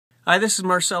Hi, this is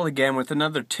Marcel again with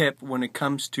another tip when it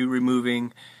comes to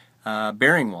removing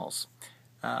bearing walls.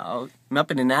 I'm up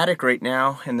in an attic right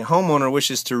now, and the homeowner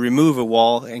wishes to remove a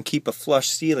wall and keep a flush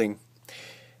ceiling.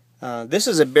 This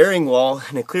is a bearing wall,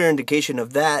 and a clear indication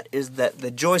of that is that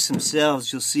the joists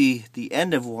themselves, you'll see the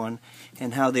end of one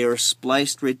and how they are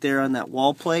spliced right there on that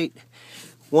wall plate.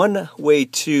 One way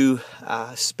to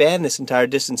span this entire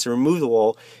distance and remove the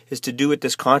wall is to do what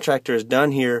this contractor has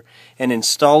done here and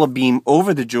install a beam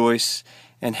over the joists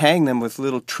and hang them with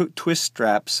little twist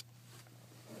straps.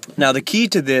 Now the key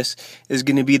to this is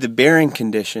going to be the bearing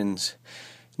conditions.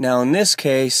 Now in this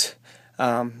case,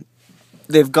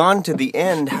 they've gone to the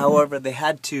end, however they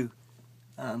had to,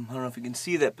 I don't know if you can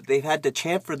see that, but they've had to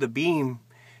chamfer the beam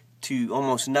to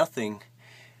almost nothing.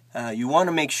 You want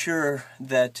to make sure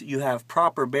that you have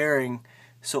proper bearing,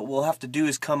 so what we'll have to do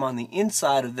is come on the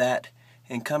inside of that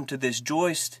and come to this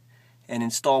joist and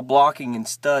install blocking and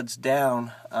studs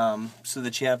down so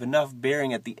that you have enough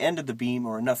bearing at the end of the beam,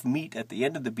 or enough meat at the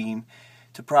end of the beam,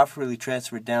 to properly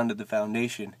transfer it down to the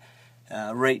foundation.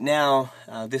 Right now,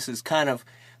 this is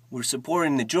we're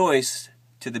supporting the joist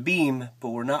to the beam, but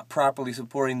we're not properly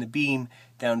supporting the beam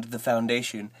down to the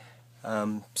foundation.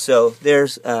 So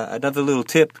there's another little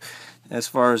tip as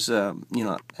far as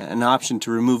an option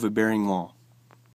to remove a bearing wall.